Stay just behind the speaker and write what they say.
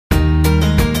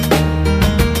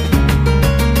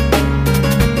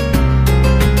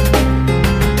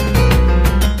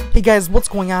Hey guys, what's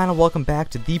going on and welcome back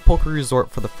to the Poke Resort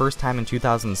for the first time in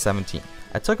 2017.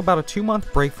 I took about a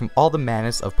 2-month break from all the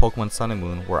madness of Pokemon Sun and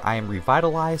Moon where I am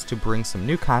revitalized to bring some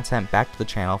new content back to the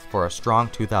channel for a strong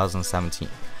 2017.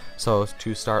 So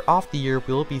to start off the year,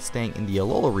 we will be staying in the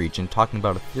Alola region talking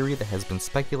about a theory that has been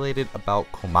speculated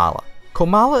about Komala.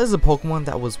 Komala is a Pokemon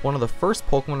that was one of the first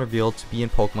Pokemon revealed to be in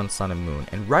Pokemon Sun and Moon,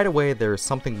 and right away there is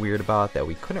something weird about it that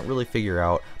we couldn't really figure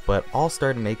out, but all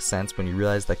started to make sense when you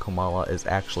realize that Komala is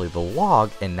actually the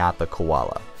log and not the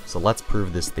koala. So let's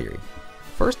prove this theory.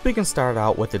 First we can start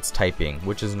out with its typing,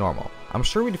 which is normal. I'm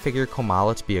sure we'd figure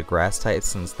Komala to be a grass type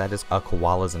since that is a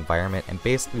koala's environment and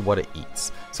basically what it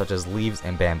eats, such as leaves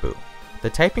and bamboo. The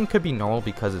typing could be normal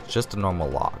because it's just a normal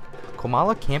log.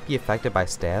 Komala can't be affected by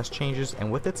status changes,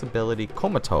 and with its ability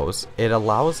Comatose, it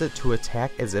allows it to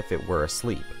attack as if it were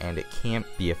asleep, and it can't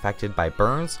be affected by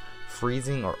burns,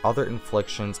 freezing, or other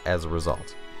inflictions as a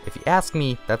result. If you ask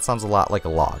me, that sounds a lot like a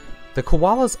log. The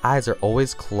koala's eyes are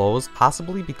always closed,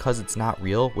 possibly because it's not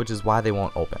real, which is why they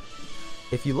won't open.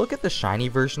 If you look at the shiny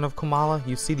version of Komala,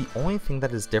 you see the only thing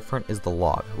that is different is the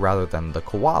log, rather than the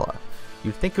koala.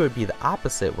 You'd think it would be the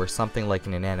opposite, where something like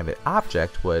an inanimate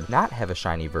object would not have a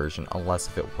shiny version unless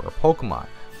if it were a Pokemon,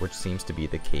 which seems to be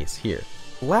the case here.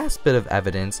 The last bit of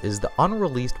evidence is the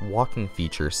unreleased walking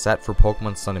feature set for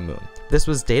Pokemon Sun and Moon. This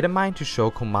was data mined to show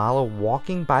Komala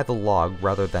walking by the log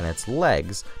rather than its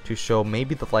legs, to show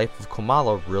maybe the life of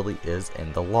Komala really is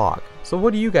in the log. So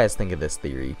what do you guys think of this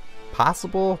theory?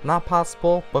 Possible, not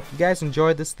possible, but if you guys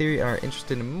enjoyed this theory and are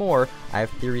interested in more, I have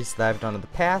theories that I've done in the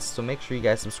past, so make sure you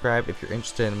guys subscribe if you're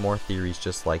interested in more theories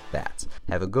just like that.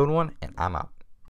 Have a good one, and I'm out.